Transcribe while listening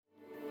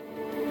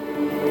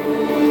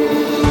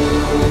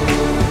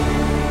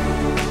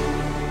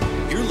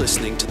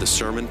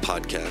sermon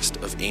podcast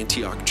of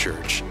Antioch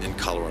Church in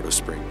Colorado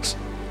Springs.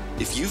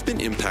 If you've been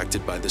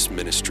impacted by this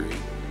ministry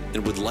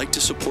and would like to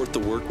support the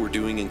work we're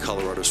doing in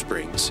Colorado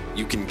Springs,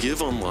 you can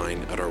give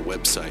online at our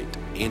website,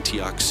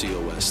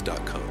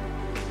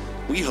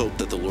 antiochcos.com. We hope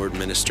that the Lord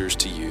ministers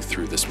to you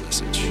through this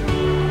message.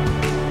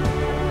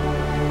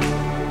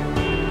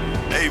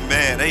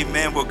 Amen.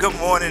 Amen. Well, good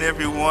morning,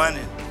 everyone.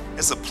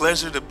 It's a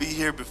pleasure to be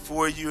here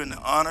before you and an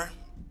honor.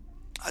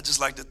 I'd just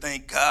like to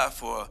thank God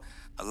for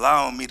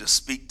allowing me to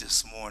speak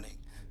this morning.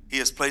 He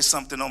has placed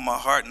something on my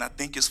heart, and I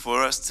think it's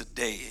for us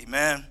today.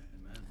 Amen.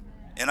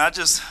 And I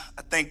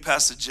thank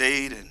Pastor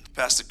Jade and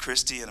Pastor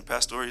Christy and the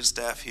pastoral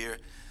staff here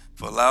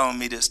for allowing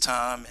me this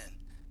time, and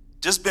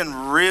just been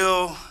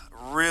real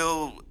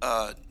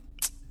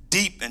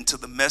deep into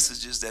the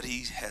messages that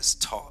he has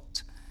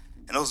taught.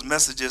 And those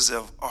messages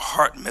are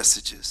heart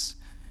messages,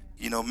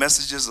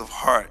 messages of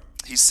heart.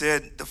 He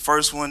said the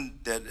first one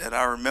that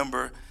I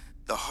remember,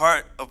 the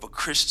heart of a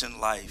Christian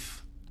life.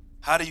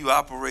 How do you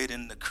operate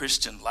in the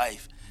Christian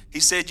life? He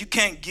said you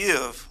can't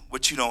give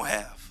what you don't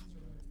have.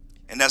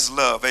 And that's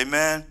love,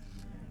 amen?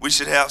 We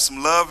should have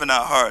some love in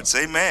our hearts,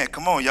 amen.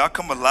 Come on, y'all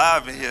come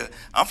alive in here.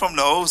 I'm from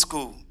the old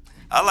school.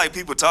 I like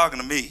people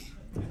talking to me,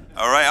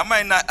 all right? I'm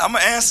going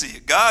to answer you.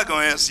 God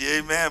going to answer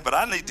you, amen, but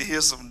I need to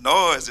hear some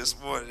noise this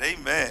morning,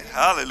 amen.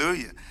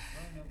 Hallelujah.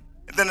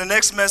 And then the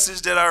next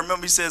message that I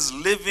remember, he says,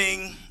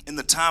 living in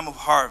the time of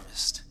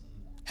harvest,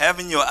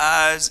 having your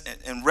eyes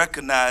and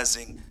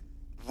recognizing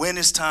when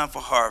it's time for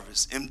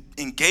harvest,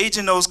 engage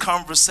in those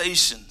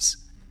conversations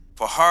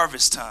for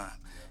harvest time.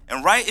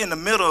 And right in the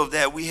middle of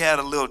that, we had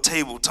a little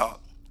table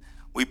talk.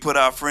 We put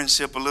our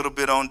friendship a little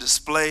bit on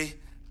display,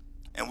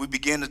 and we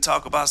began to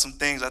talk about some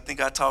things. I think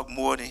I talked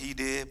more than he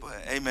did, but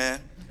amen.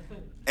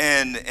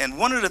 And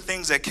one of the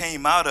things that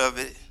came out of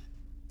it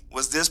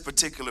was this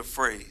particular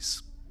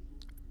phrase,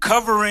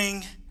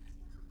 covering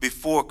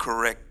before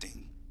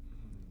correcting.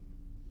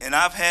 And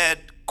I've had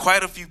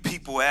quite a few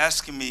people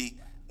asking me,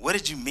 what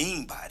did you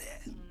mean by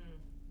that?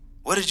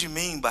 What did you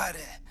mean by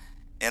that?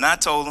 And I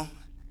told them,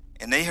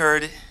 and they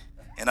heard it,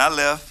 and I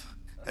left.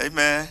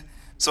 Amen.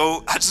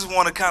 So I just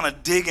want to kind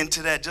of dig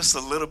into that just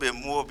a little bit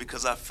more,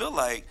 because I feel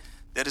like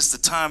that it's the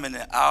time and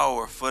the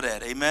hour for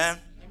that. Amen?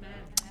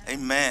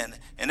 Amen.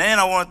 And then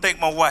I want to thank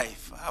my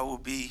wife. I will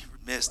be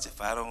remiss if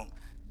I don't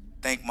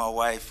thank my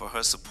wife for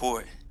her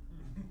support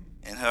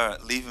and her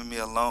leaving me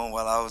alone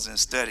while I was in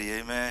study.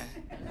 Amen.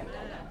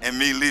 And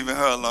me leaving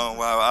her alone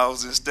while I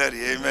was in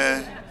study.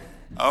 Amen.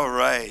 All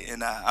right.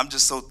 And I'm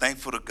just so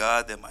thankful to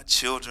God that my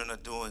children are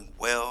doing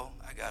well.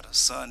 I got a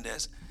son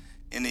that's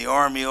in the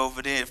Army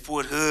over there at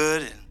Fort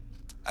Hood. And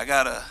I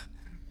got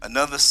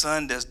another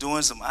son that's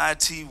doing some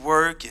IT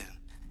work.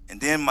 And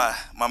then my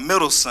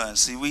middle son.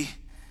 See,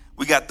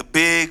 we got the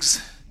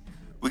bigs,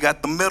 we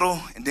got the middle,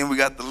 and then we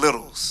got the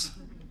littles.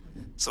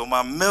 So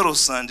my middle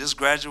son just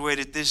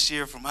graduated this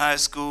year from high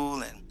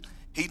school, and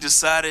he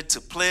decided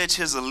to pledge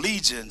his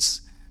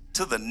allegiance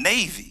to the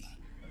Navy.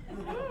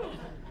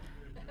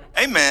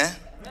 Amen.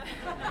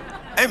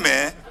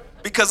 Amen.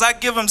 Because I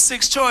give them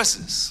 6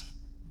 choices.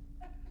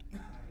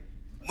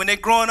 When they're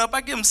growing up, I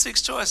give them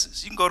 6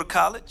 choices. You can go to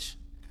college,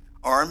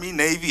 Army,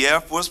 Navy,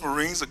 Air Force,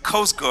 Marines, or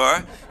Coast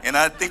Guard, and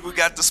I think we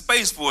got the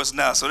Space Force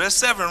now, so there's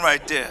 7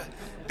 right there.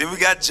 Then we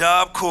got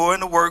Job Corps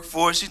and the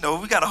workforce. We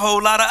got a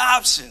whole lot of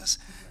options,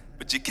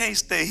 but you can't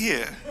stay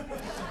here.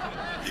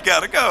 You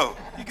got to go.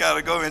 You got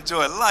to go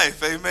enjoy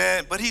life,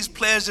 amen? But he's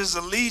pledged his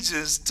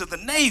allegiance to the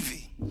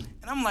Navy.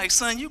 And I'm like,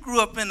 son, you grew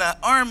up in an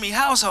Army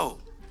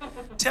household.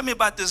 Tell me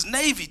about this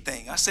Navy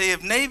thing. I say,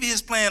 if Navy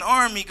is playing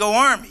Army, go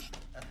Army.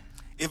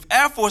 If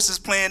Air Force is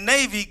playing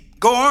Navy,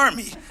 go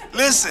Army.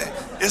 Listen,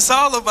 it's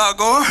all about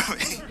go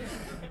Army.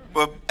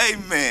 But,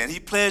 amen, he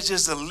pledged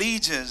his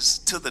allegiance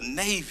to the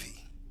Navy.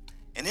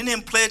 And in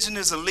him pledging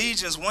his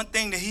allegiance, one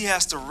thing that he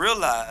has to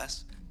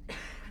realize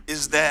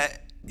is that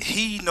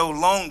he no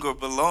longer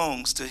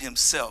belongs to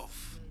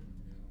himself.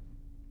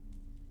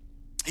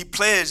 He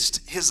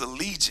pledged his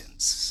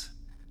allegiance.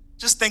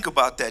 Just think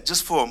about that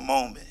just for a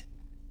moment.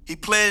 He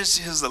pledged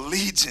his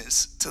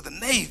allegiance to the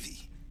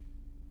Navy.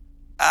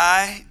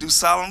 I do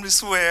solemnly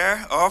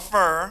swear or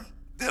affirm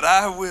that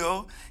I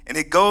will, and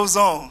it goes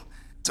on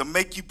to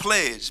make you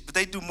pledge. But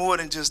they do more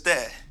than just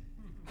that.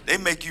 They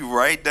make you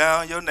write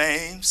down your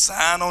name,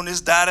 sign on this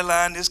dotted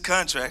line, this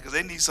contract, because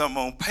they need something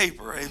on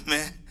paper,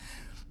 amen.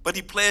 But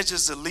he pledged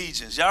his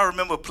allegiance. Y'all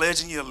remember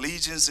pledging your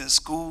allegiance in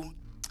school?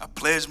 I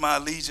pledged my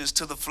allegiance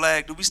to the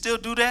flag. Do we still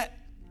do that?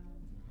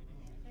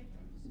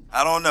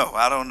 I don't know.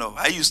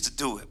 I used to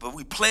do it. But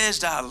we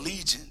pledged our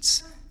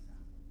allegiance.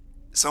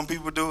 Some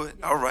people do it.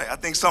 All right. I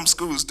think some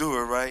schools do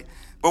it, right?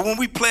 But when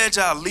we pledge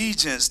our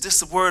allegiance,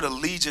 this word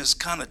allegiance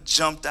kind of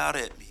jumped out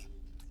at me.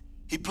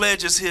 He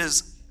pledges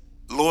his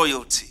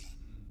loyalty,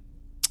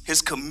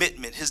 his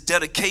commitment, his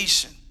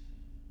dedication,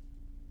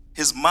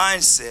 his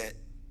mindset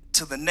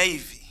to the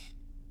Navy.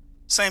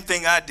 Same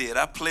thing I did.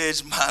 I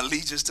pledged my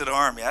allegiance to the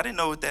Army. I didn't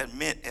know what that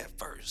meant at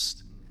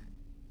first.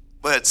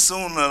 But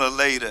sooner or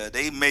later,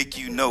 they make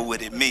you know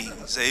what it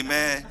means.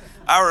 Amen.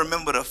 I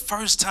remember the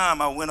first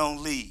time I went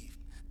on leave.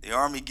 The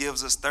Army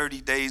gives us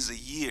 30 days a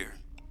year.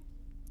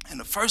 And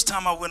the first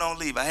time I went on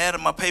leave, I had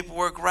my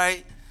paperwork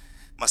right.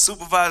 My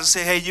supervisor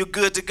said, hey, you're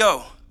good to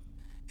go.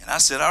 And I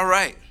said, all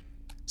right.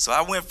 So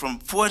I went from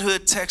Fort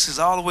Hood, Texas,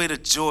 all the way to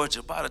Georgia,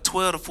 about a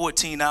 12 to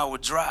 14-hour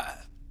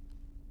drive.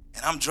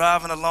 And I'm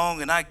driving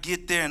along, and I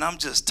get there, and I'm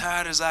just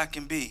tired as I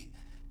can be.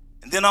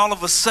 And then all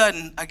of a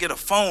sudden, I get a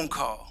phone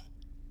call.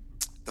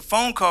 The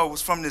phone call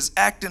was from this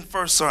acting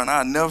first sergeant.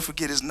 I'll never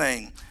forget his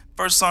name.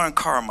 First Sergeant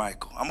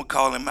Carmichael. I'm going to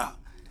call him out.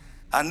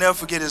 I'll never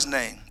forget his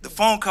name. The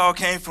phone call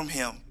came from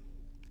him.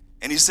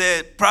 And he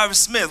said, Private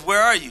Smith,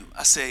 where are you?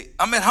 I said,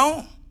 I'm at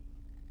home.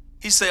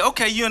 He said,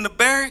 okay, you in the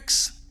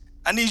barracks?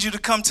 I need you to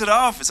come to the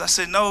office. I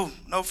said, no,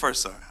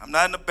 First Sergeant. I'm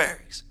not in the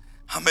barracks.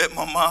 I'm at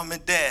my mom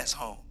and dad's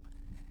home.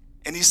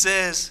 And he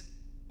says,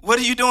 what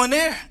are you doing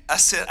there? I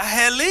said, I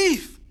had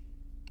leave.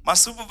 My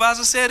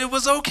supervisor said it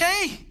was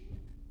okay.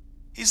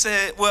 He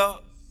said,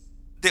 well,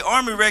 the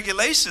Army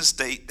regulations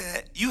state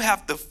that you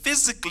have to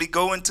physically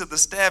go into the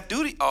staff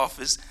duty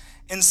office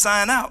and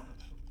sign out.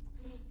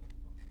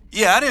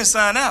 Yeah, I didn't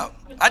sign out.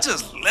 I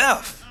just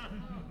left.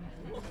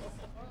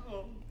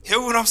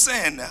 Hear what I'm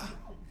saying now?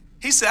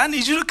 He said, I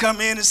need you to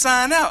come in and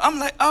sign out. I'm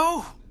like,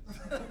 oh,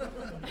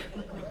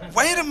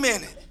 wait a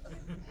minute.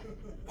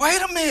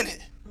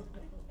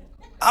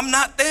 I'm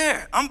not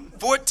there. I'm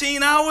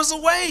 14 hours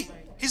away.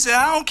 He said,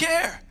 I don't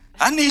care.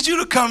 I need you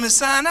to come and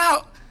sign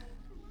out.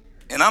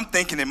 And I'm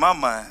thinking in my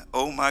mind,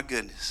 oh my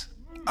goodness.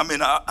 I'm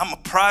a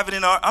private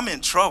in I'm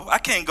in trouble. I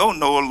can't go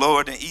no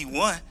lower than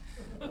E1.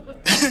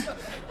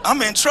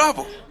 I'm in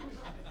trouble.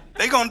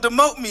 They're going to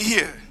demote me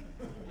here.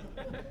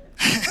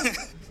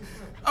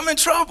 I'm in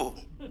trouble.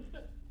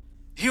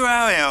 Here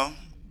I am,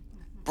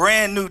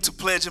 brand new to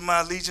pledging my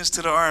allegiance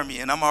to the Army,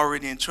 and I'm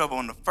already in trouble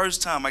on the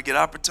first time I get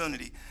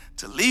opportunity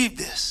to leave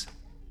this.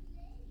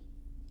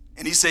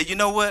 And he said, you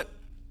know what?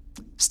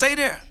 Stay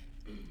there.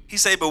 He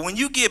said, but when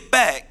you get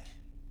back,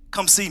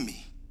 come see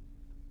me.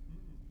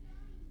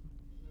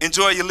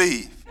 Enjoy your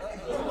leave.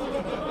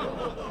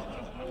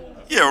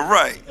 Yeah,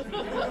 right.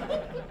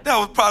 That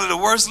was probably the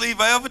worst leave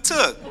I ever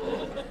took.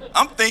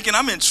 I'm thinking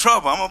I'm in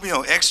trouble. I'm going to be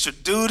on extra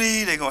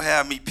duty. They're going to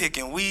have me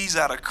picking weeds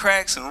out of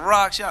cracks and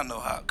rocks. Y'all know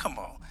how. Come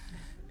on.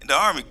 In the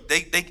Army,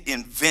 they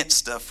invent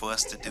stuff for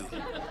us to do.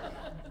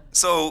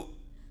 So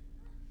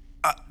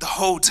the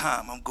whole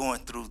time I'm going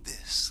through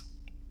this,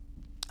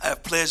 I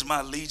have pledged my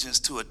allegiance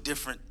to a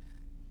different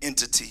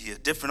entity, a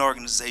different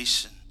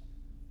organization.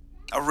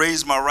 I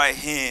raised my right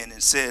hand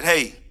and said,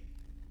 hey,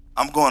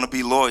 I'm going to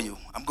be loyal.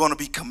 I'm going to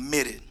be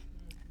committed.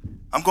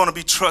 I'm going to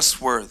be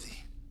trustworthy.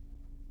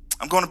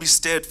 I'm going to be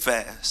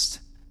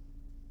steadfast.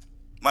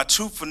 My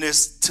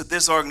truthfulness to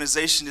this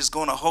organization is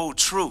going to hold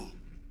true.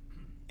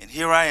 And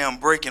here I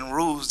am breaking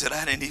rules that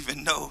I didn't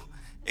even know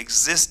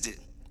existed.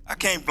 I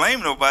can't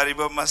blame nobody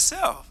but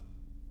myself.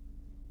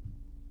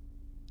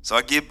 So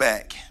I get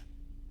back.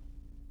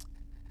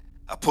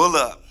 I pull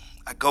up.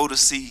 I go to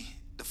see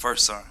the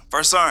First Sergeant.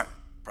 First Sergeant,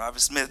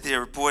 Private Smith here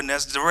reporting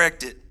as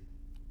directed.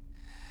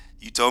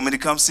 You told me to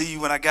come see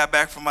you when I got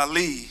back from my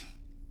leave.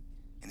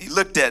 And he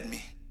looked at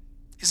me.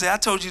 He said, I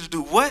told you to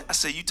do what? I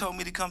said, you told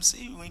me to come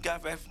see you when you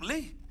got back from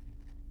leave.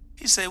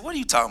 He said, what are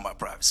you talking about,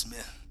 Private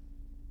Smith?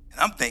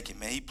 And I'm thinking,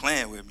 man, he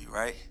playing with me,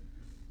 right?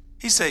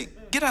 He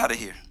said, get out of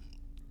here.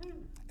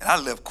 And I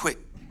left quick.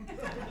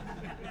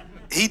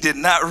 He did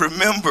not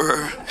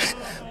remember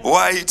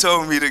why he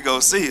told me to go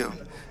see him.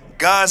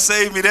 God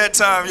saved me that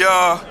time,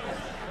 y'all.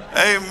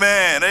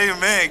 Amen,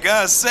 amen.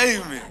 God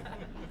saved me.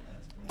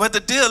 But the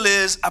deal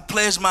is, I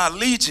pledged my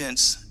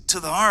allegiance to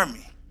the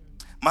Army.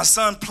 My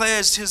son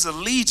pledged his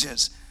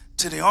allegiance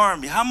to the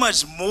Army. How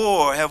much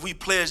more have we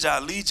pledged our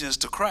allegiance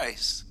to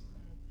Christ?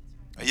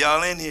 Are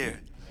y'all in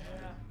here?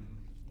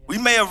 We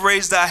may have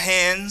raised our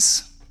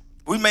hands.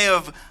 We may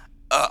have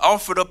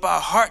offered up our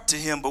heart to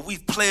him, but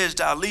we've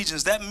pledged our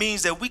allegiance. That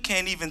means that we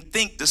can't even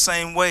think the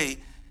same way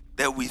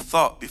that we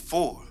thought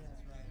before.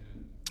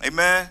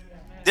 Amen?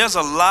 There's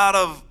a lot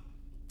of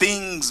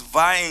things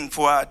vying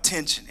for our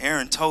attention.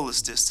 Aaron told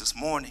us this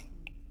morning.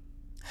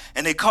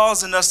 And they're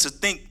causing us to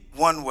think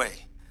one way,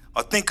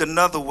 or think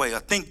another way, or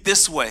think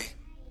this way.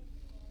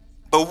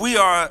 But we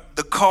are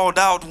the called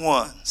out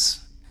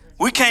ones.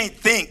 We can't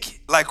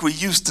think like we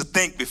used to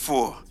think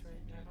before.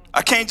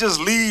 I can't just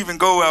leave and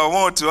go where I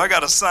want to. I got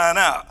to sign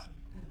out.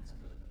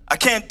 I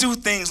can't do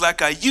things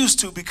like I used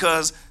to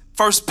because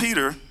 1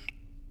 Peter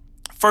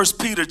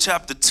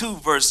chapter 2,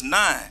 verse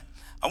 9.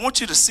 I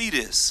want you to see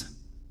this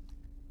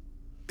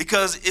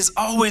because it's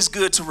always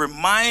good to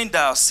remind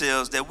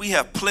ourselves that we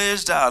have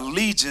pledged our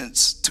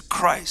allegiance to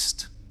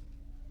Christ.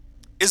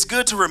 It's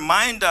good to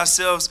remind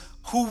ourselves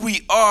who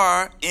we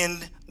are in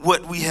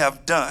what we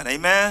have done.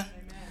 Amen?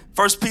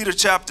 1 Peter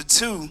chapter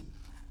 2,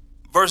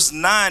 verse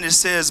 9, it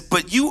says,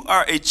 but you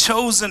are a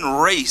chosen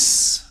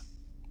race.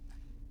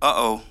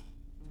 Uh-oh.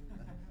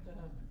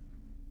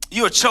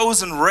 You're a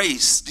chosen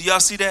race. Do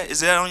y'all see that? Is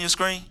that on your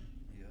screen?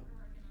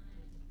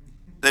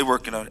 They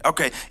working on it.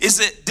 Okay. This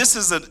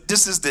is the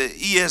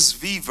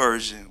ESV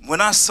version.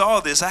 When I saw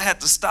this, I had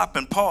to stop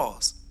and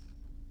pause.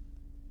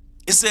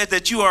 It said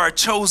that you are a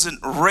chosen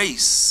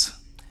race.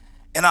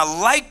 And I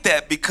like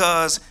that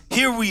because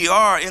here we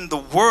are in the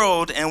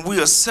world and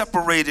we are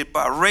separated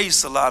by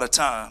race a lot of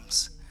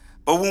times.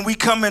 But when we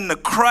come into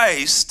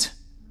Christ,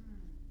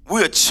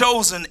 we are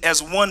chosen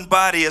as one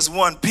body, as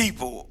one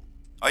people.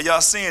 Are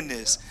y'all seeing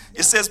this?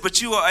 It says,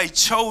 but you are a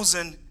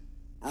chosen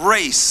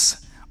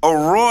race, a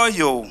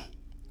royal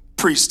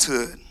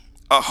priesthood,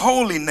 a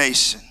holy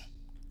nation.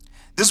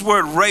 This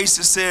word race,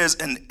 it says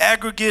an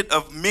aggregate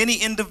of many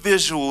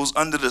individuals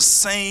under the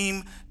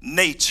same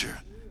nature,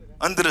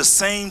 under the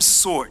same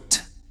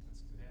sort.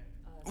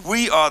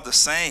 We are the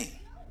same.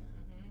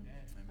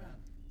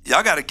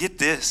 Y'all got to get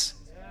this.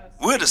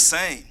 We're the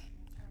same.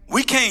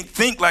 We can't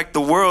think like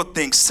the world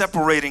thinks,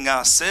 separating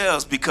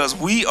ourselves, because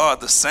we are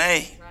the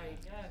same.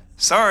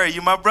 Sorry,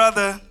 you my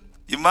brother,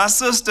 you my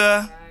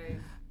sister.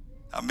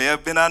 I may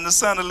have been out in the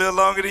sun a little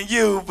longer than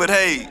you, but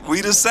hey, we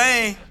the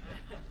same.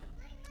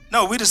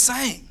 No, we the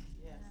same.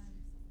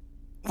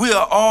 We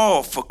are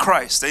all for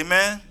Christ,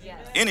 amen?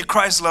 Any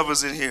Christ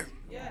lovers in here?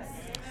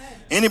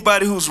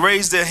 Anybody who's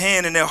raised their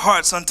hand and their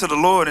hearts unto the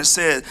Lord and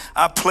said,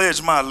 I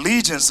pledge my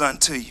allegiance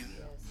unto you.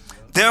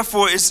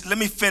 Therefore, let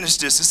me finish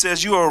this. It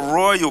says you are a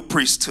royal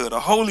priesthood, a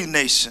holy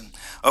nation,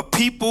 a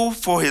people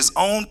for his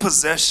own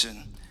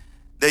possession,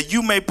 that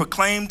you may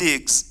proclaim the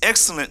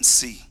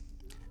excellency,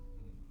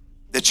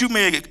 that you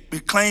may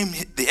proclaim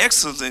the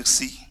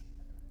excellency.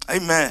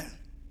 Amen.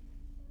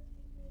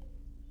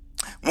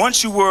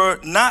 Once you were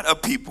not a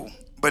people,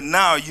 but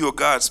now you are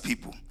God's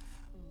people.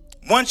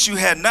 Once you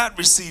had not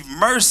received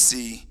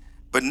mercy,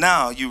 but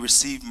now you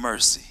receive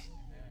mercy.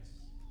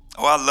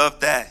 Oh, I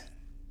love that.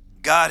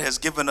 God has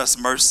given us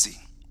mercy.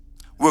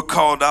 We're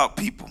called out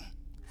people.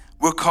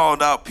 We're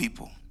called out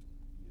people.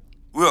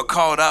 We're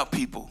called out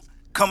people.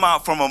 Come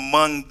out from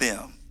among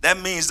them.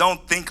 That means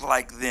don't think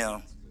like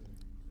them.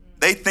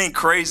 They think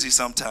crazy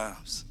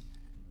sometimes.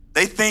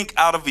 They think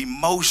out of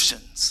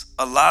emotions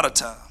a lot of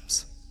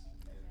times.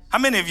 How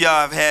many of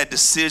y'all have had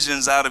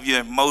decisions out of your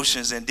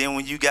emotions, and then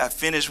when you got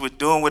finished with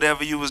doing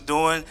whatever you was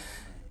doing,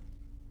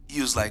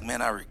 you was like,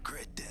 man, I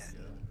regret that.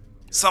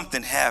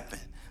 Something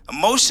happened.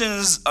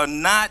 Emotions are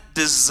not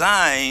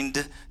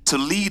designed to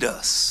lead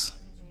us.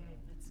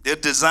 They're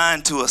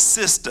designed to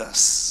assist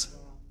us.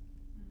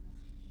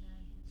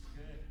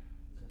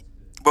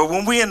 But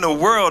when we're in the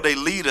world, they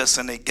lead us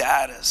and they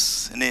guide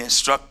us and they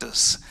instruct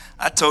us.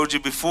 I told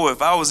you before,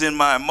 if I was in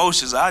my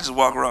emotions, I'd just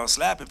walk around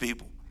slapping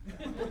people.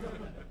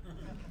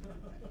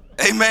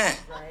 Amen.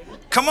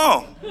 Come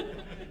on.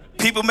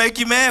 People make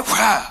you mad?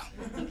 Wow.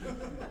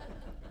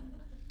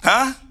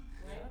 Huh?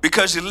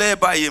 Because you're led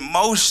by your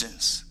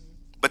emotions.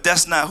 But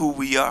that's not who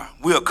we are.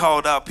 We are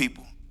called out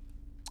people.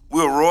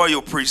 We're a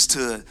royal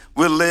priesthood.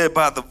 We're led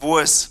by the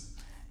voice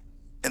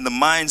and the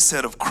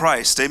mindset of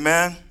Christ.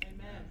 Amen?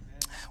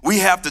 We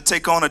have to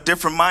take on a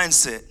different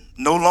mindset,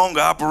 no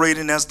longer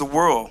operating as the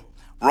world.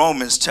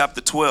 Romans chapter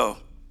 12.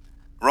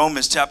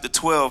 Romans chapter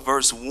 12,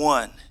 verse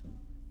 1.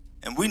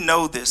 And we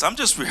know this. I'm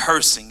just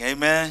rehearsing,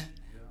 amen?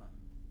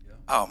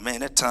 Oh, man,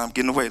 that time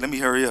getting away. Let me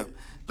hurry up.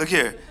 Look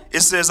here. It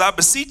says, I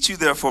beseech you,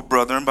 therefore,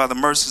 brethren, by the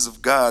mercies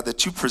of God,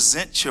 that you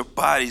present your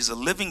bodies a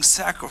living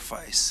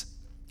sacrifice.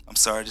 I'm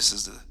sorry, this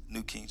is the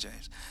New King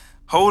James.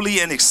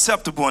 Holy and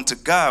acceptable unto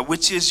God,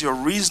 which is your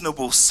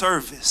reasonable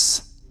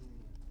service.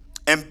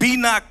 And be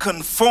not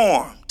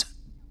conformed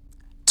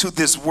to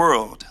this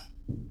world.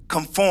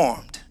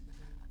 Conformed.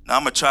 Now,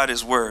 I'm going to try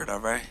this word, all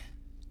right?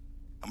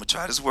 I'm going to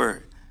try this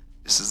word.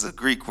 This is a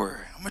Greek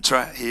word. I'm going to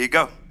try it. Here you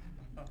go.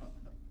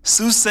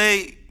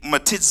 Suse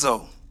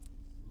matizo.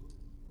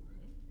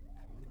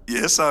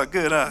 Yeah, it's all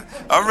good, huh?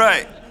 All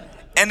right.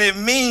 And it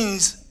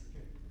means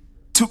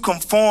to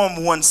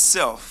conform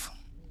oneself,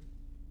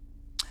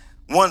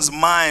 one's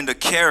mind or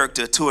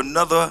character to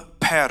another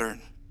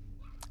pattern,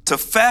 to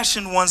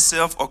fashion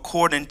oneself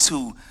according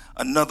to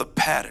another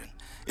pattern.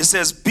 It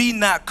says, be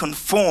not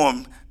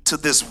conformed to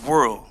this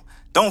world.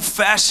 Don't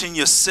fashion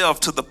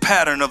yourself to the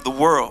pattern of the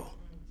world,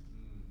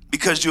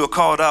 because you are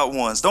called out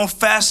ones. Don't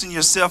fasten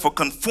yourself or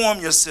conform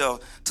yourself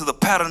to the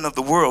pattern of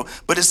the world.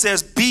 But it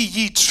says, be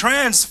ye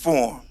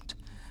transformed.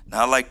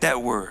 Now, I like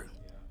that word.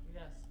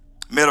 Yes.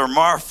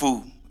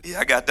 Metamorpho. Yeah,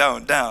 I got that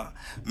one down.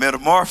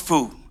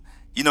 Metamorpho.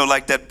 You know,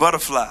 like that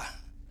butterfly.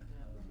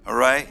 All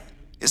right?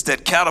 It's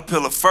that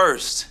caterpillar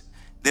first.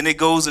 Then it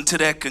goes into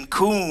that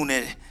cocoon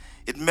and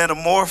it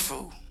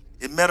metamorpho.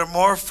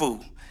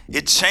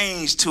 It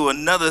changed to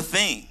another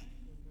thing.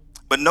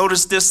 But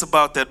notice this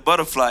about that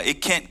butterfly.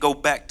 It can't go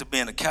back to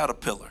being a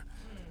caterpillar.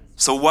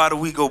 So why do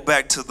we go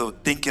back to the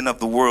thinking of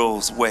the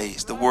world's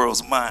ways, the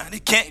world's mind?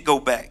 It can't go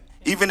back,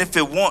 even if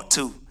it want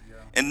to,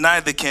 and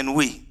neither can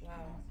we.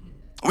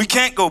 We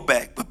can't go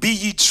back, but be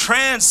ye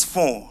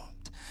transformed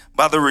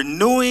by the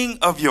renewing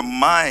of your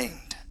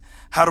mind.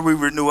 How do we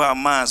renew our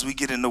minds? We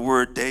get in the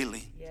word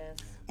daily. Yes.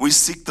 We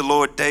seek the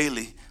Lord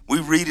daily. We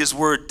read his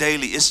word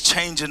daily. It's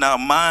changing our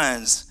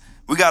minds.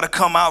 We got to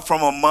come out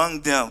from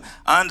among them.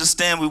 I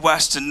understand we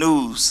watch the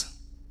news.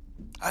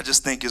 I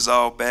just think it's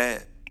all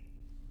bad.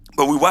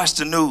 But we watch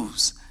the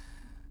news.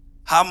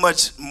 how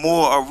much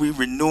more are we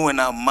renewing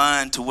our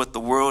mind to what the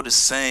world is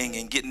saying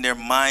and getting their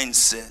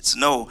mindsets?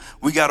 No,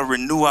 we got to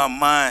renew our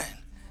mind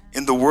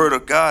in the word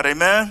of God.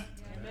 Amen?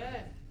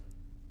 Amen.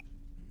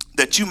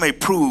 That you may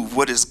prove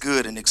what is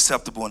good and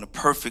acceptable in the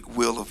perfect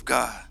will of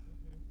God.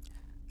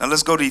 Now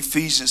let's go to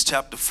Ephesians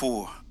chapter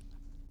 4.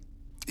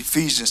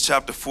 Ephesians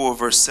chapter 4,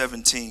 verse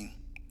 17.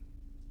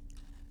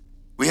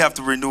 We have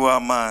to renew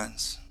our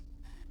minds.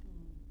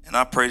 And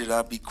I pray that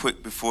I'll be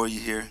quick before you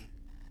here.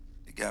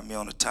 It got me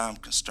on a time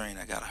constraint.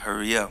 I got to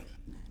hurry up.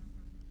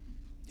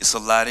 It's a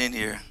lot in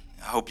here.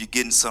 I hope you're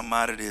getting something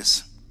out of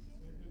this.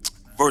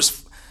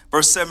 Verse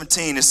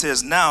 17, it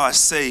says, now I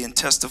say and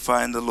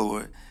testify in the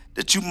Lord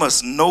that you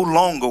must no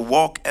longer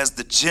walk as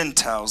the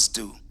Gentiles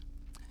do.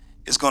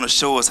 It's going to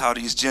show us how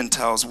these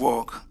Gentiles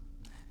walk.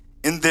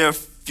 In their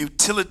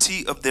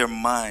futility of their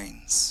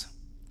minds.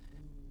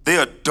 They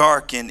are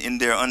darkened in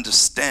their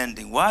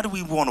understanding. Why do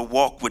we want to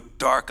walk with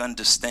dark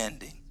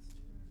understanding?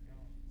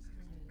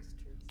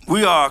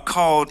 We are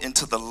called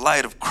into the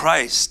light of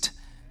Christ.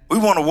 We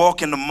want to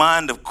walk in the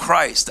mind of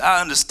Christ.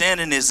 Our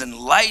understanding is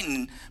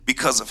enlightened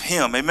because of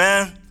him.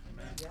 Amen?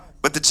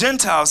 But the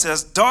Gentiles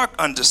has dark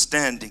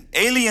understanding,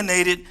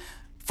 alienated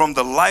from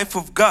the life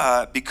of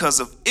God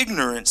because of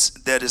ignorance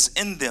that is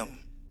in them.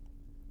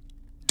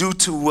 Due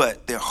to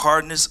what? Their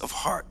hardness of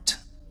heart.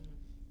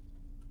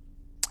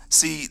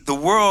 See, the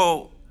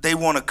world, they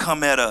want to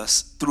come at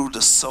us through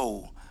the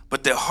soul,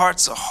 but their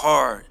hearts are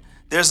hard.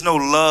 There's no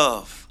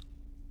love.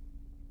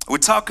 We're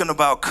talking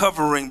about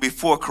covering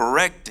before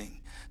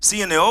correcting.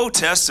 See, in the Old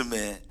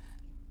Testament,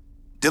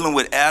 dealing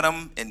with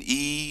Adam and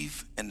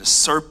Eve and the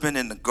serpent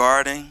in the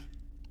garden,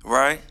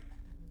 right?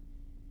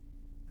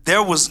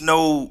 There was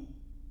no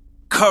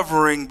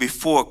covering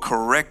before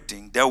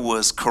correcting. There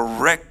was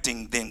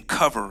correcting, then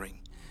covering.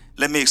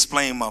 Let me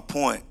explain my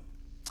point.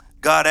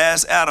 God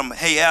asked Adam,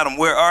 hey, Adam,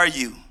 where are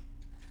you?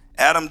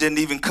 Adam didn't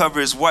even cover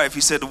his wife.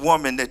 He said, the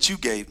woman that you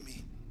gave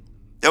me.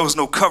 There was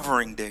no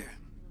covering there.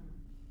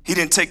 He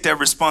didn't take that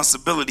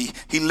responsibility.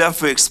 He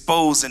left her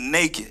exposed and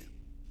naked.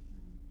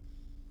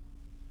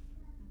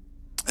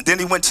 And then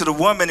he went to the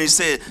woman and he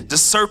said, the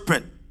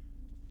serpent,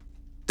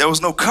 there was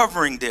no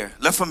covering there.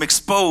 Left him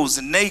exposed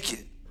and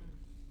naked.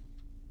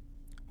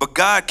 But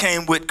God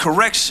came with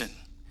correction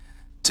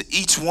to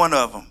each one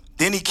of them.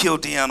 Then he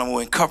killed the animal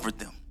and covered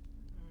them.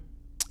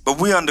 But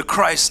we're under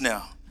Christ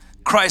now.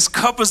 Christ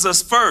covers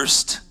us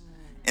first.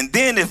 And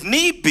then if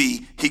need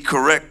be, he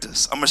corrects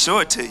us. I'm going to show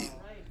it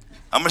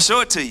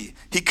to you.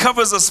 He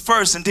covers us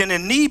first. And then if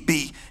need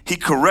be, he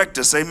corrects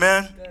us.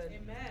 Amen?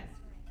 Amen.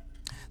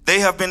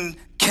 They have been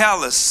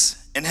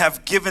callous and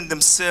have given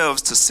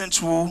themselves to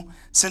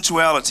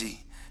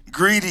sensuality,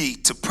 greedy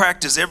to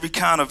practice every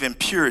kind of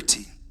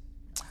impurity.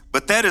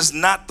 But that is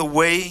not the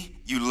way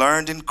you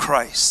learned in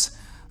Christ,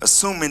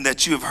 assuming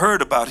that you have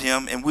heard about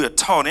him and we are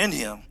taught in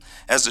him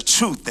as the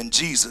truth in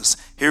Jesus.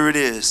 Here it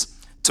is.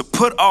 To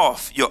put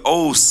off your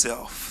old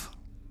self.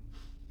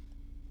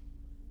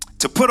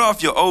 To put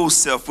off your old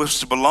self,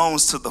 which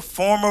belongs to the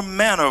former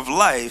manner of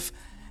life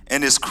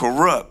and is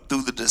corrupt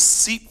through the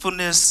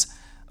deceitfulness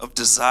of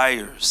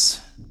desires.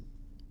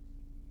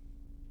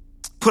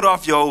 Put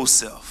off your old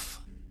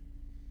self.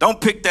 Don't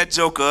pick that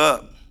joker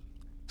up.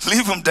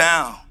 Leave him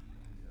down.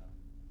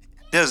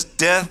 There's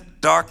death,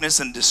 darkness,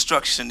 and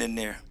destruction in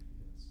there.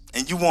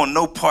 And you want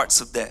no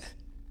parts of that.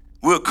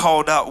 We're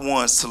called out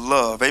ones to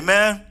love.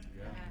 Amen?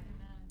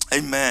 Yeah.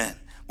 Amen.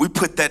 We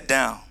put that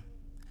down.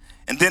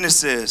 And then it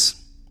says,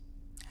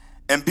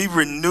 and be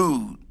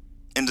renewed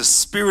in the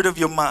spirit of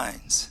your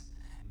minds,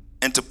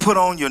 and to put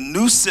on your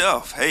new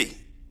self. Hey,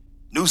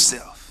 new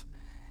self.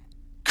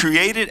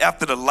 Created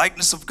after the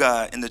likeness of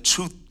God in the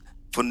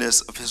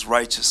truthfulness of his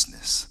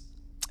righteousness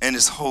and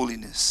his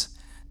holiness.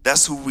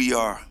 That's who we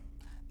are.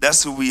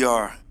 That's who we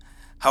are.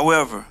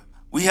 However,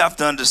 we have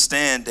to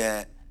understand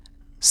that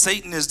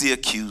Satan is the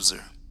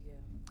accuser.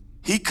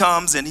 He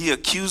comes and he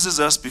accuses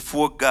us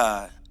before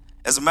God.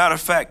 As a matter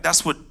of fact,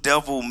 that's what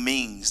devil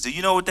means. Do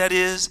you know what that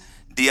is?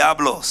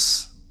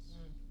 Diablos.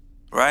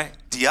 Right?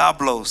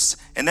 Diablos.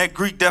 And that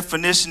Greek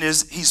definition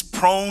is he's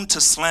prone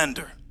to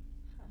slander.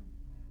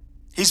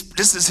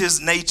 This is his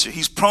nature.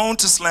 He's prone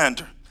to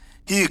slander.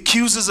 He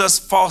accuses us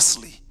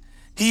falsely.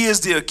 He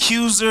is the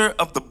accuser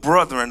of the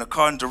brethren,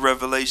 according to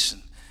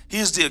Revelation. He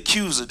is the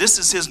accuser. This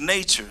is his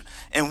nature,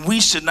 and we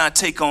should not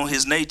take on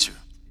his nature.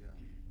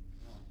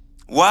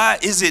 Why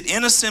is it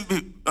innocent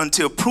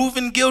until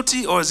proven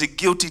guilty, or is it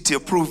guilty till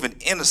proven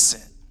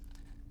innocent?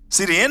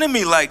 See, the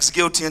enemy likes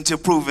guilty until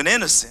proven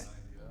innocent.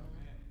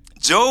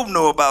 Job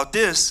know about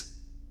this.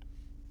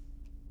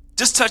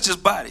 Just touch his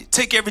body.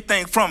 Take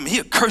everything from him.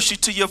 He'll curse you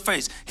to your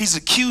face. He's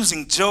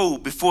accusing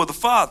Job before the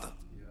Father.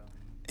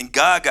 And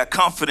God got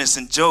confidence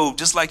in Job,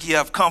 just like he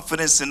have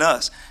confidence in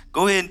us.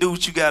 Go ahead and do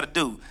what you got to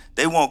do.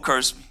 They won't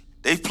curse me.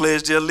 They've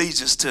pledged their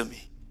allegiance to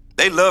me.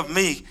 They love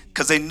me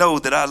because they know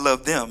that I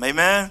love them.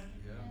 Amen?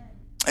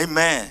 Yeah.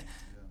 Amen. Yeah.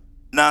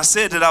 Now, I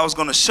said that I was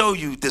going to show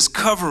you this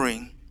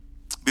covering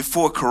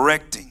before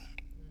correcting.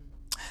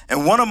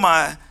 And one of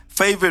my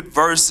favorite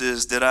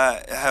verses that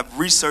I have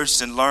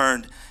researched and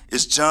learned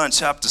is John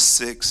chapter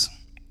 6.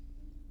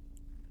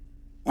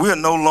 We are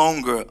no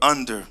longer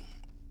under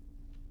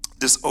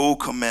this old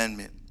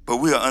commandment, but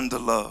we are under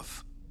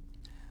love.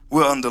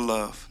 We're under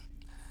love.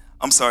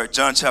 I'm sorry,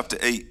 John chapter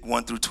 8,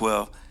 1 through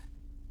 12.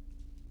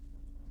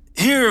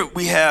 Here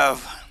we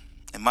have,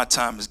 and my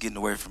time is getting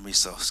away from me,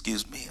 so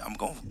excuse me. I'm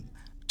going to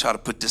try to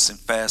put this in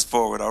fast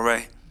forward, all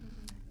right?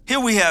 Here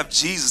we have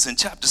Jesus in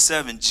chapter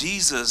 7.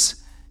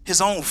 Jesus,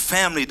 his own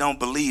family don't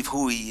believe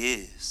who he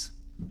is.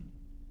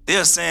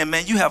 They're saying,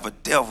 man, you have a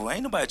devil.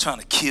 Ain't nobody trying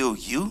to kill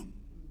you.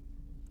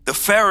 The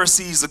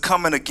Pharisees are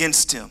coming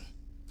against him.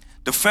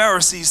 The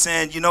Pharisees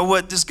saying, you know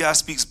what? This guy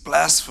speaks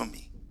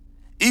blasphemy.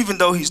 Even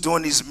though he's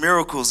doing these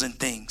miracles and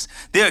things,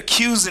 they're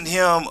accusing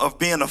him of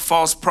being a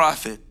false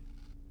prophet.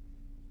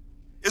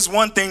 It's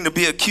one thing to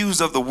be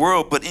accused of the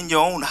world, but in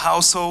your own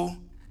household,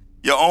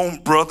 your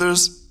own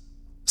brothers,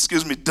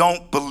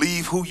 don't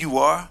believe who you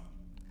are.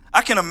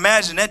 I can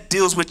imagine that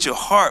deals with your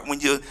heart when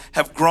you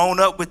have grown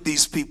up with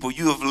these people.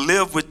 You have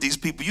lived with these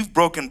people. You've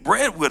broken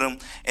bread with them,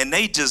 and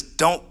they just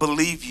don't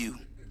believe you.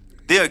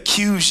 They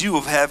accuse you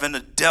of having a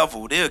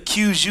devil. They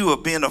accuse you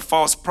of being a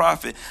false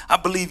prophet. I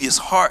believe his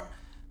heart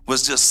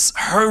was just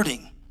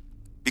hurting,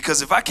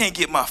 because if I can't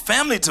get my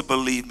family to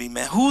believe me,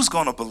 man, who's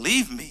going to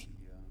believe me?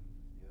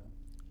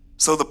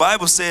 So the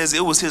Bible says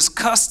it was his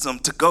custom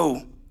to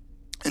go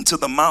into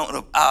the Mount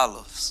of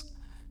Olives.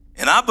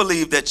 And I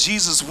believe that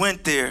Jesus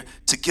went there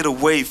to get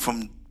away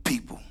from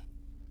people.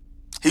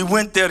 He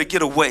went there to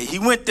get away. He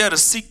went there to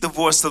seek the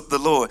voice of the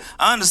Lord.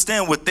 I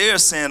understand what they're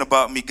saying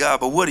about me, God,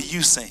 but what are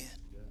you saying?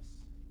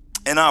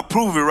 And I'll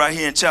prove it right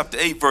here in chapter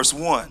 8, verse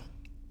 1.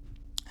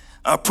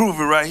 I'll prove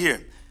it right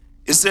here.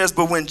 It says,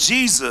 but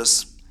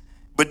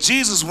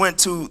Jesus went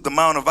to the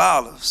Mount of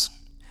Olives.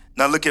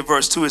 Now look at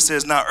verse 2. It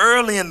says, now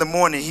early in the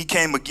morning he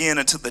came again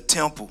into the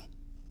temple.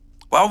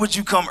 Why would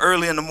you come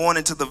early in the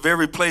morning to the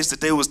very place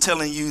that they was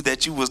telling you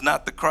that you was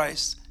not the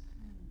Christ?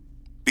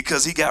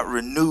 Because he got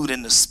renewed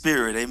in the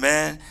spirit,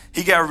 amen?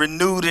 He got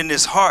renewed in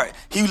his heart.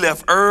 He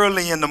left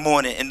early in the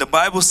morning, and the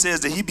Bible says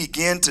that he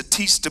began to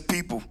teach the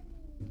people.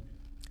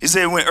 He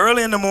said he went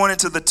early in the morning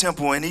to the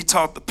temple, and he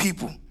taught the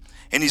people.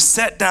 And he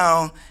sat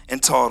down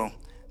and taught them.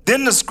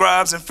 Then the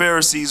scribes and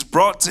Pharisees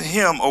brought to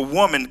him a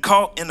woman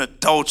caught in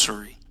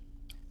adultery.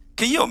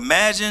 Can you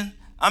imagine?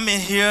 I'm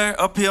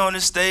up here on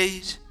this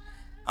stage.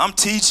 I'm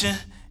teaching,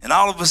 and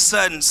all of a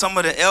sudden, some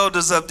of the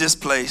elders of this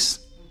place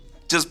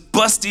just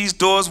bust these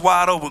doors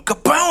wide open,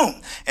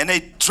 kaboom! And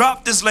they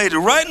drop this lady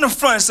right in the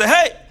front and say,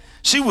 hey,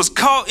 she was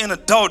caught in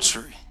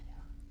adultery.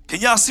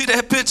 Can y'all see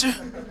that picture?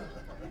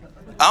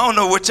 I don't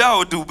know what y'all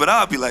would do, but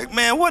I'll be like,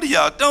 man, what are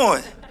y'all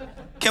doing?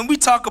 Can we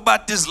talk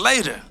about this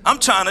later? I'm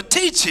trying to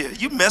teach here.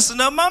 You messing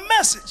up my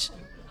message.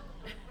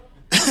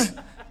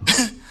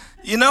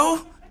 You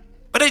know?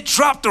 But they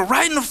dropped her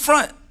right in the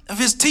front of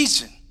his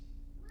teaching.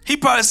 He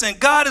probably saying,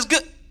 God is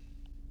good.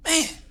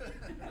 Man,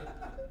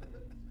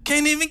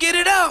 can't even get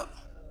it out.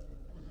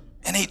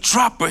 And they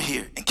drop her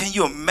here. And can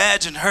you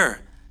imagine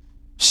her?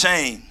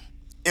 Shame,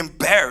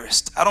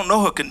 embarrassed. I don't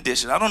know her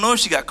condition. I don't know if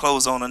she got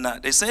clothes on or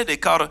not. They said they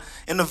caught her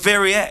in the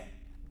very act.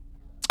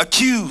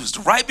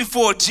 Accused right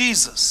before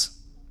Jesus.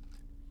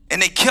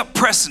 And they kept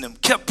pressing him.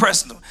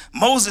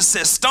 Moses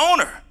said, stone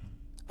her.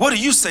 What do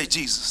you say,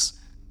 Jesus?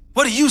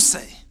 What do you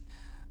say?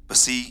 But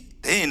see,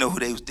 they didn't know who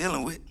they was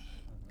dealing with,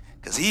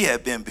 because he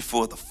had been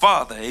before the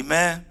Father,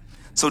 amen?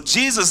 So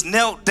Jesus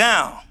knelt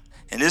down,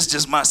 and it's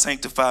just my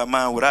sanctified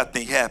mind what I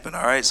think happened,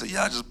 all right? So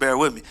y'all just bear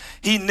with me.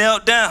 He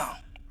knelt down,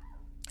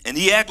 and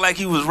he acted like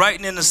he was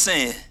writing in the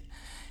sand.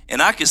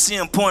 And I could see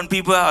him pointing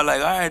people out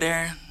like, all right,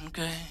 Aaron,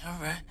 okay, all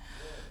right.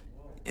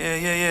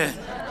 Yeah.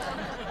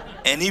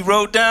 And he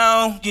wrote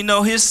down,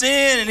 his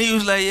sin, and he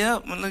was like,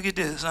 yep, look at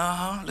this,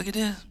 look at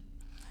this.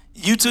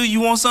 You too, you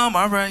want some?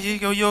 All right, here you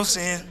go, your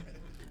sin.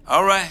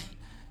 All right.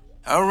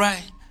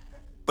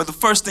 But the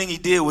first thing he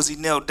did was he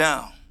knelt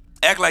down.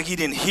 Act like he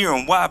didn't hear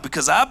him. Why?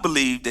 Because I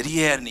believe that he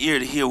had an ear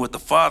to hear what the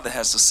Father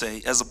has to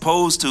say, as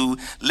opposed to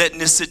letting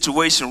this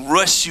situation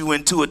rush you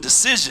into a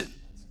decision.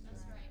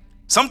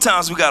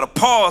 Sometimes we got to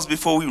pause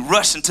before we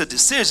rush into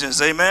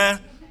decisions, amen?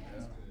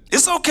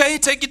 It's okay,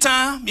 take your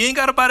time. You ain't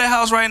got to buy that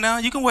house right now.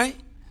 You can wait.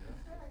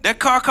 That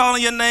car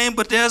calling your name,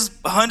 but there's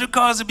 100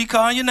 cars that be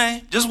calling your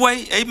name. Just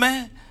wait,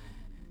 amen?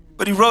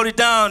 But he wrote it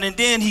down, and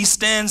then he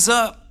stands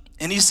up.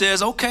 And he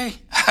says, okay,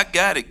 I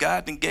got it.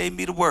 God then gave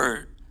me the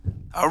word.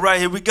 All right,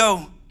 here we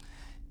go.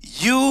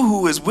 You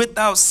who is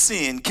without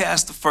sin,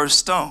 cast the first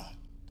stone.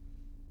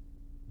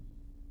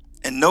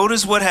 And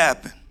notice what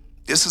happened.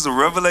 This is a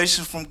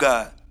revelation from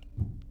God,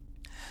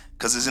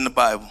 because it's in the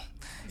Bible.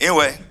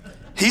 Anyway,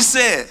 he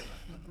said,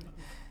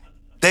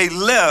 they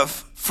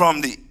left from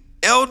the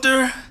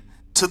elder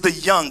to the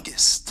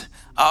youngest.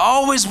 I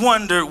always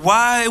wondered,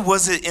 why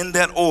was it in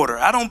that order?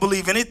 I don't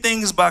believe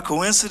anything is by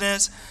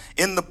coincidence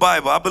in the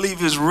Bible. I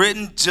believe it's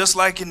written just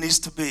like it needs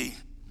to be.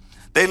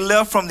 They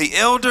left from the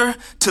elder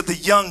to the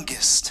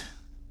youngest.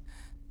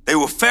 They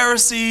were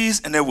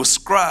Pharisees and they were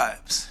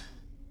scribes.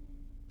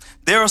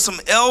 There are some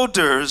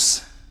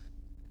elders,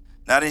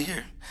 not in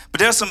here, but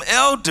there are some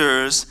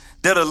elders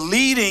that are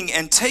leading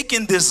and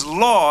taking this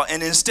law,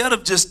 and instead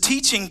of just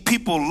teaching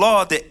people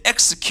law, they're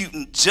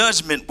executing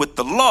judgment with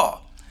the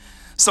law.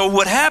 So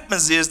what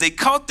happens is they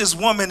caught this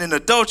woman in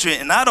adultery,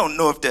 and I don't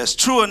know if that's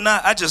true or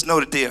not. I just know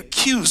that they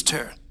accused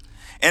her.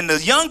 And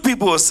the young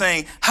people are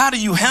saying, how do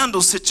you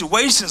handle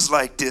situations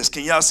like this?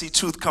 Can y'all see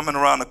truth coming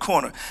around the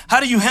corner? How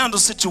do you handle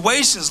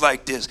situations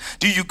like this?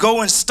 Do you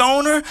go and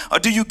stone her, or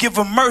do you give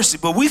her mercy?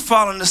 But we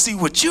falling to see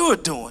what you are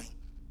doing.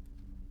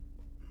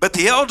 But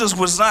the elders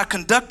was not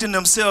conducting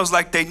themselves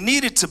like they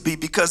needed to be,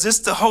 because it's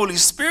the Holy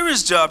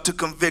Spirit's job to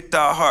convict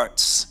our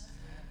hearts.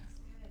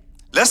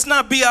 Let's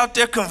not be out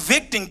there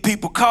convicting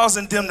people,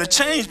 causing them to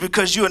change,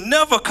 because you'll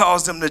never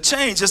cause them to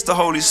change. It's the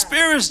Holy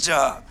Spirit's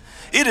job.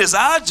 It is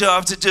our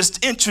job to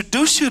just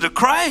introduce you to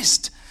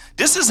Christ.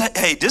 This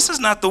is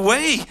not the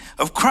way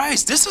of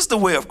Christ. This is the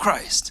way of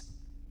Christ.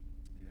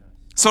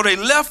 So they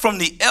left from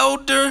the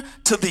elder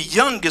to the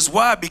youngest.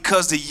 Why?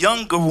 Because the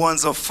younger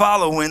ones are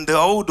following the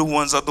older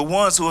ones, are the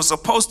ones who are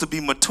supposed to be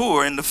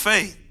mature in the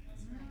faith.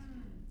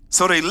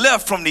 So they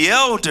left from the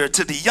elder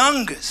to the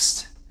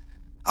youngest.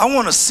 I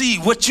want to see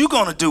what you're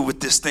going to do with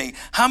this thing.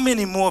 How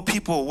many more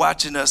people are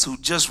watching us who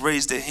just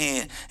raised their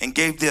hand and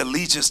gave their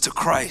allegiance to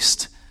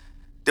Christ?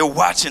 They're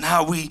watching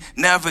how we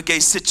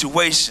navigate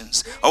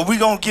situations. Are we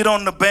going to get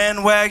on the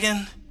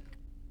bandwagon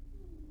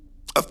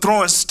of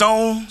throwing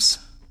stones?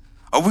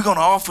 Are we going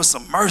to offer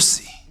some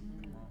mercy,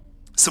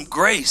 some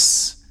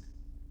grace?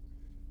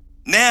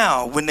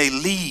 Now, when they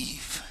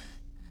leave,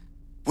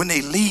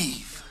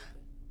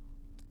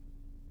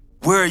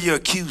 where are your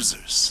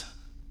accusers?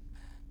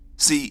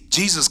 See,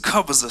 Jesus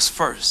covers us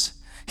first.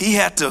 He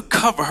had to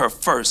cover her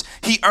first.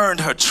 He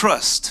earned her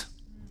trust,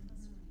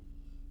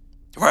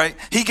 right?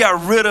 He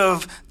got rid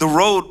of the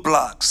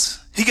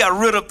roadblocks. He got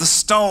rid of the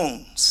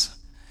stones.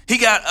 He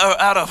got her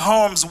out of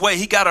harm's way.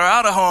 He got her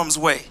out of harm's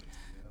way.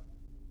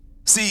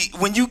 See,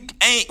 when you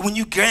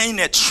gain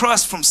that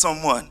trust from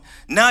someone,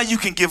 now you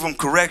can give them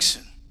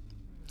correction.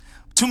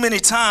 Too many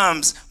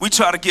times we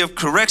try to give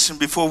correction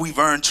before we've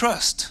earned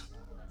trust.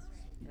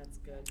 That's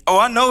good. Oh,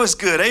 I know it's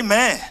good.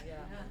 Amen. Yeah.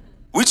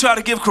 We try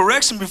to give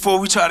correction before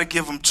we try to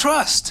give them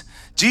trust.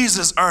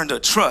 Jesus earned her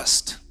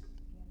trust.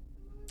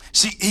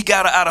 He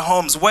got her out of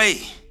harm's way.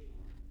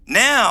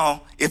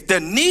 Now, if there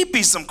need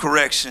be some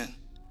correction,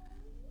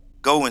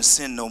 go and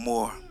sin no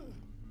more.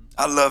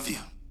 I love you.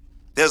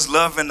 There's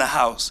love in the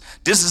house.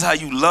 This is how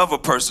you love a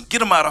person. Get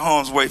them out of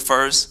harm's way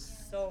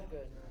first. So good.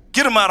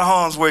 Get them out of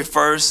harm's way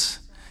first.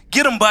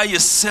 Get them by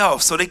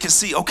yourself so they can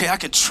see, okay, I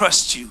can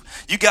trust you.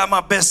 You got my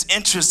best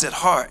interest at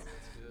heart.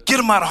 Get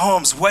them out of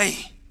harm's way.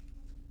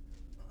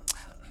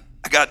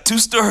 I got 2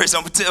 stories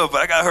I'm going to tell,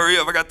 but I got to hurry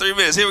up. I got 3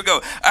 minutes. Here we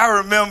go. I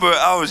remember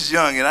I was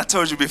young, and I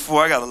told you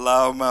before, I got a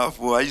loud mouth,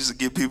 boy. I used to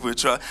give people a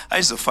try. I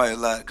used to fight a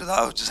lot because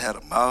I just had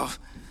a mouth.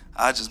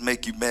 I just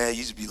make you mad.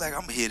 You just be like,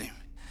 I'm going to hit him.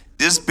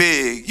 This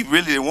big, you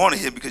really didn't want to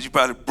hit because you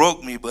probably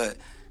broke me, but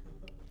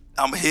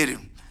I'm going to hit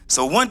him.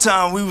 So one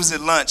time we was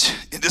at lunch,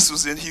 and this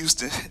was in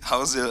Houston. I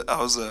was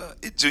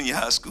at junior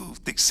high school, I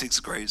think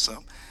 6th grade or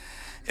something.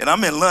 And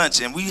I'm in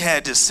lunch, and we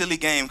had this silly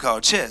game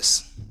called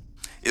chess.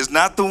 It's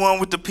not the one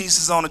with the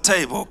pieces on the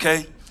table,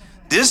 okay?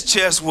 This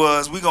chess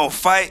was, we going to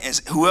fight, and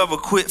whoever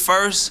quit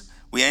first,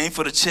 we aim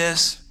for the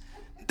chest,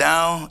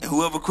 down, and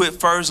whoever quit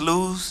first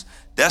lose.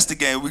 That's the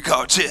game we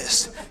call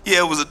chess. Yeah,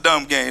 it was a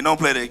dumb game. Don't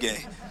play that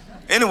game.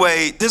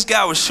 Anyway, this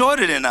guy was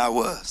shorter than I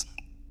was.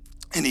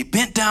 And he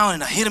bent down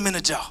and I hit him in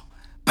the jaw.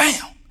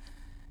 Bam!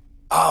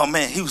 Oh,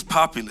 man, he was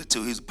popular,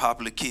 too. He was a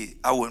popular kid.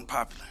 I wasn't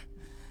popular.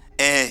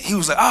 And he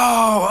was like,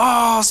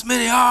 oh,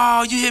 Smitty,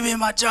 oh, you hit me in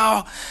my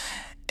jaw.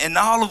 And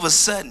all of a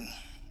sudden,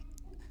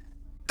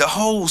 the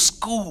whole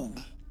school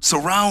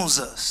surrounds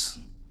us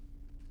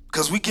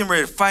because we getting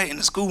ready to fight, and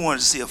the school wanted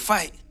to see a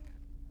fight.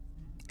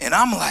 And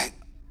I'm like,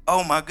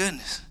 oh, my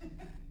goodness.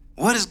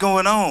 What is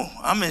going on?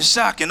 I'm in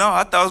shock and all.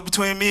 I thought it was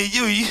between me and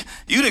you.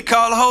 You didn't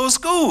call the whole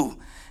school.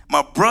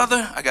 My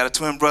brother, I got a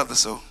twin brother,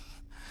 so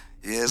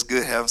yeah, it's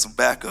good having some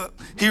backup.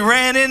 He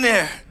ran in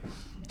there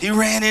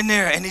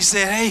and he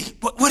said, hey,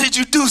 what did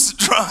you do,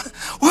 Citron?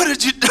 What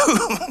did you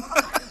do?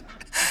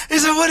 He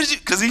said, what did you,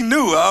 because he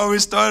knew I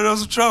always started on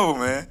some trouble,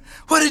 man.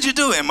 What did you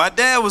do? And my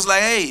dad was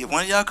like, hey, if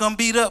one of y'all come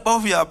beat up,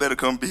 both of y'all better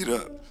come beat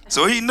up.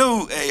 So he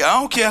knew, hey, I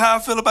don't care how I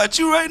feel about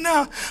you right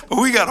now, but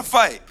we got to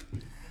fight.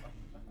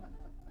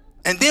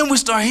 And then we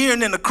start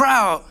hearing in the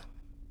crowd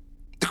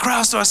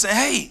starts saying,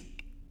 hey,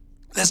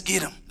 let's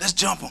get him. Let's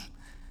jump him.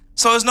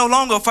 So it's no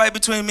longer a fight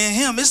between me and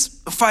him.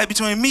 It's a fight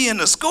between me and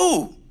the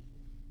school.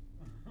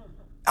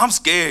 I'm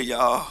scared,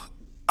 y'all.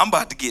 I'm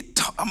about to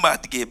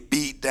get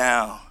beat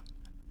down.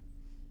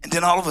 And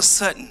then all of a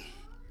sudden,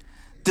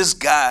 this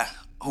guy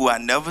who I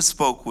never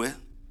spoke with,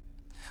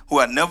 who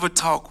I never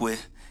talked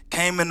with,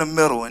 came in the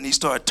middle and he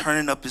started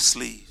turning up his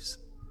sleeves.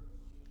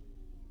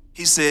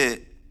 He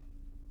said,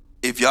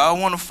 if y'all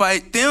want to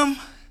fight them,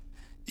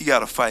 you got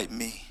to fight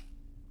me.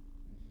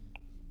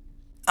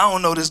 I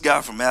don't know this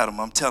guy from Adam,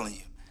 I'm telling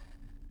you.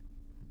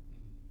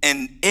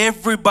 And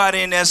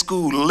everybody in that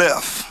school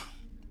left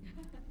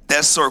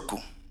that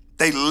circle.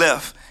 They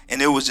left,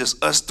 and it was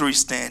just us 3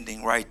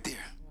 standing right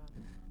there.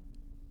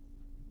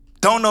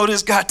 Don't know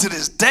this guy to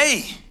this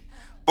day.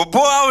 But boy,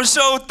 I was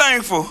so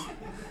thankful.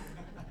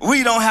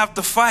 We don't have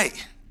to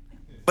fight.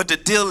 But the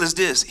deal is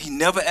this. He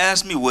never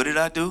asked me, what did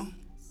I do?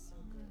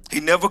 He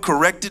never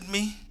corrected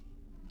me.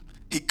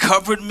 He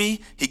covered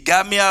me. He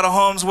got me out of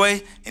harm's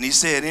way. And he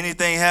said,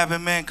 anything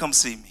happen, man, come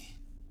see me.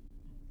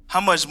 How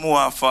much more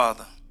our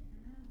Father?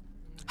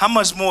 How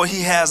much more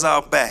he has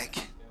our back?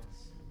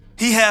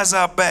 He has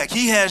our back.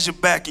 He has your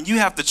back. And you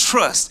have to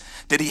trust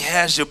that he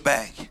has your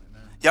back.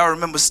 Y'all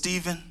remember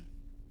Stephen?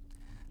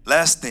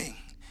 Last thing,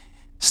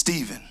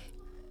 Stephen.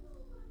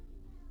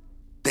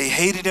 They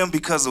hated him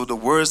because of the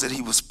words that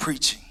he was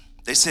preaching.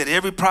 They said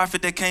every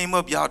prophet that came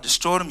up, y'all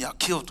destroyed him, y'all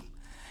killed him.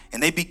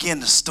 And they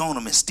began to stone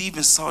him. And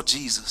Stephen saw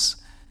Jesus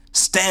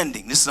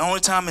standing. This is the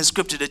only time in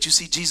Scripture that you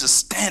see Jesus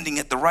standing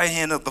at the right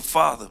hand of the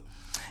Father.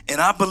 And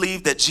I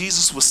believe that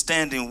Jesus was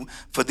standing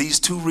for these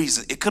two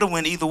reasons. It could have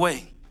went either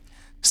way.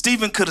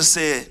 Stephen could have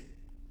said,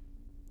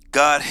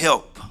 God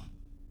help.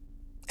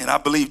 And I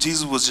believe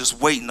Jesus was just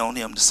waiting on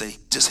him to say,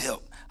 just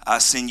help. I'll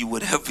send you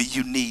whatever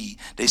you need.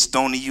 They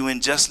stoning you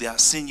unjustly. I'll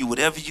send you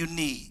whatever you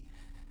need.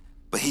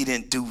 But he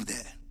didn't do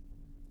that.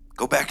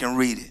 Go back and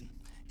read it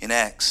in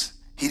Acts.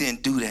 He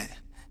didn't do that.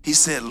 He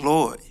said,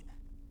 Lord,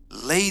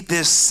 lay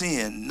this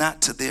sin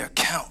not to their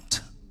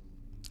account.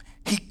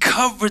 He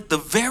covered the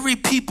very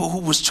people who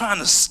was trying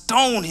to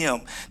stone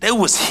him. They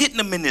was hitting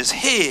him in his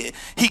head.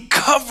 He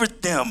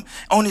covered them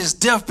on his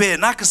deathbed.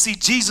 And I could see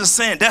Jesus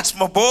saying, that's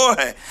my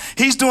boy.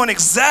 He's doing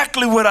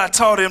exactly what I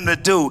taught him to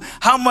do.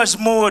 How much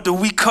more do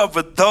we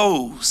cover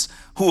those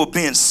who are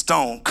being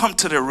stoned? Come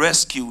to their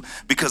rescue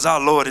because our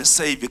Lord and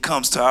Savior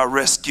comes to our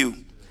rescue.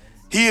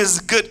 He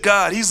is a good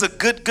God. He's a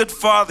good, good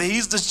Father.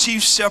 He's the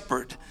chief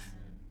shepherd.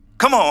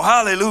 Come on,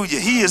 hallelujah.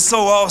 He is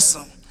so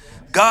awesome.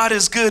 God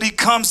is good. He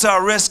comes to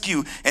our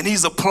rescue, and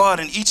he's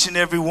applauding each and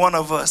every one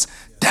of us.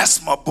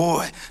 That's my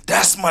boy.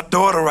 That's my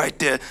daughter right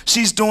there.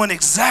 She's doing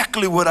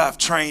exactly what I've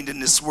trained in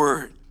this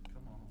word.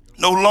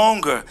 No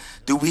longer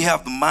do we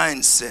have the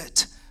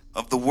mindset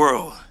of the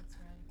world.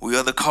 We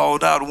are the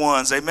called out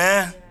ones.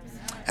 Amen?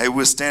 Hey,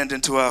 we're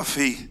standing to our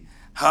feet.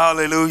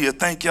 Hallelujah.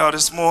 Thank y'all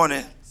this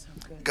morning.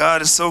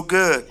 God is so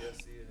good.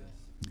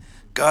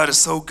 God is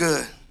so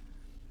good.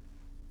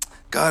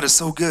 God is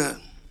so good.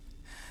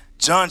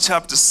 John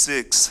chapter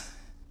 6,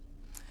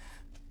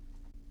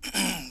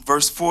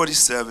 verse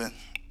 47.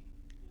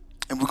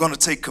 And we're going to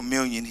take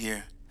communion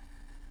here.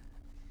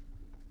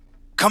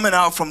 Coming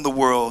out from the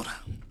world,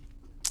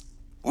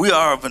 we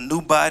are of a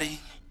new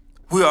body.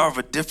 We are of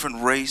a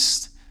different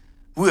race.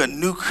 We are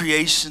new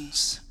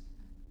creations.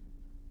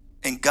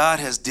 And God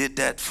has did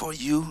that for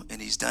you, and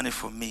he's done it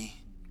for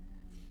me.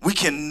 We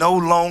can no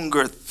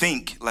longer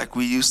think like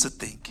we used to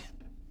think.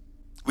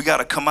 We got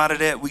to come out of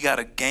that. We got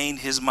to gain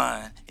his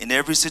mind. In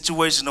every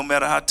situation, no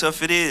matter how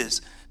tough it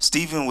is,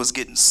 Stephen was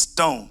getting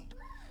stoned,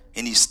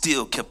 and he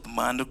still kept the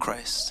mind of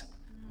Christ.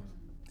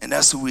 And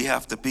that's who we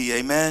have to be,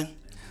 amen?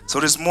 So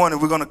this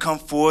morning, we're going to come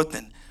forth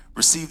and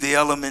receive the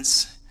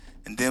elements,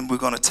 and then we're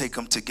going to take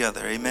them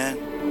together, amen?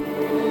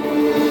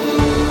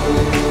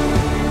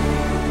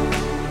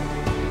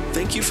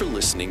 Thank you for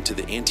listening to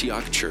the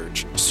Antioch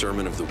Church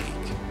Sermon of the Week.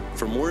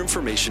 For more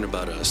information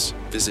about us,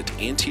 visit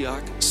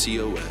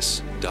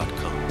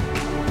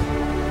antiochcos.com.